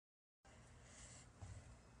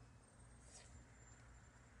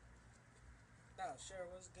Yeah, sure,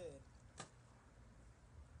 was good.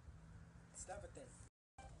 Stop it there.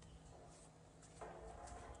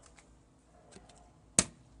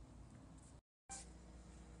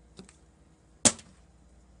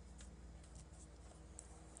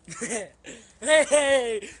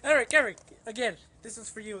 Hey, Eric, again. This is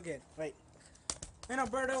for you again. Wait. And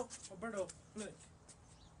Alberto, look.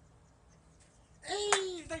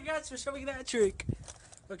 Hey, thanks for showing that trick.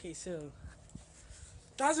 Okay, so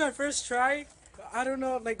that was my first try. I don't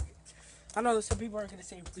know, like, I know that some people are gonna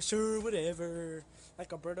say, sure, whatever,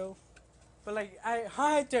 like Alberto. But like,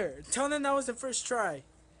 hi there. Tell them that was the first try.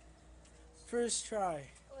 First try.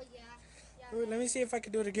 Oh yeah, Wait, let me see if I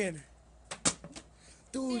can do it again.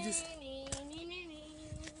 Dude, just.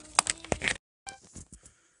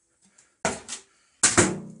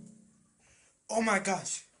 Oh my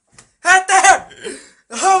gosh. Hector!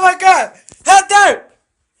 Oh my god! Hector!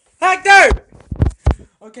 Hector!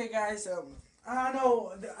 Okay, guys, I don't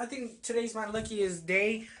know. I think today's my luckiest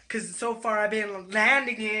day because so far I've been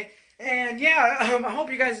landing it. And yeah, I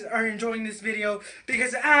hope you guys are enjoying this video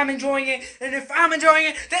because I'm enjoying it. And if I'm enjoying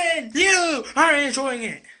it, then you are enjoying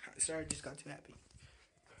it. Sorry, I just got too happy.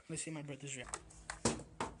 Let's see my brother's reaction.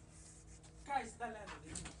 Guys, that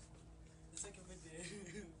landed. The second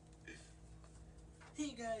video.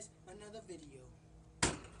 Hey guys, another video.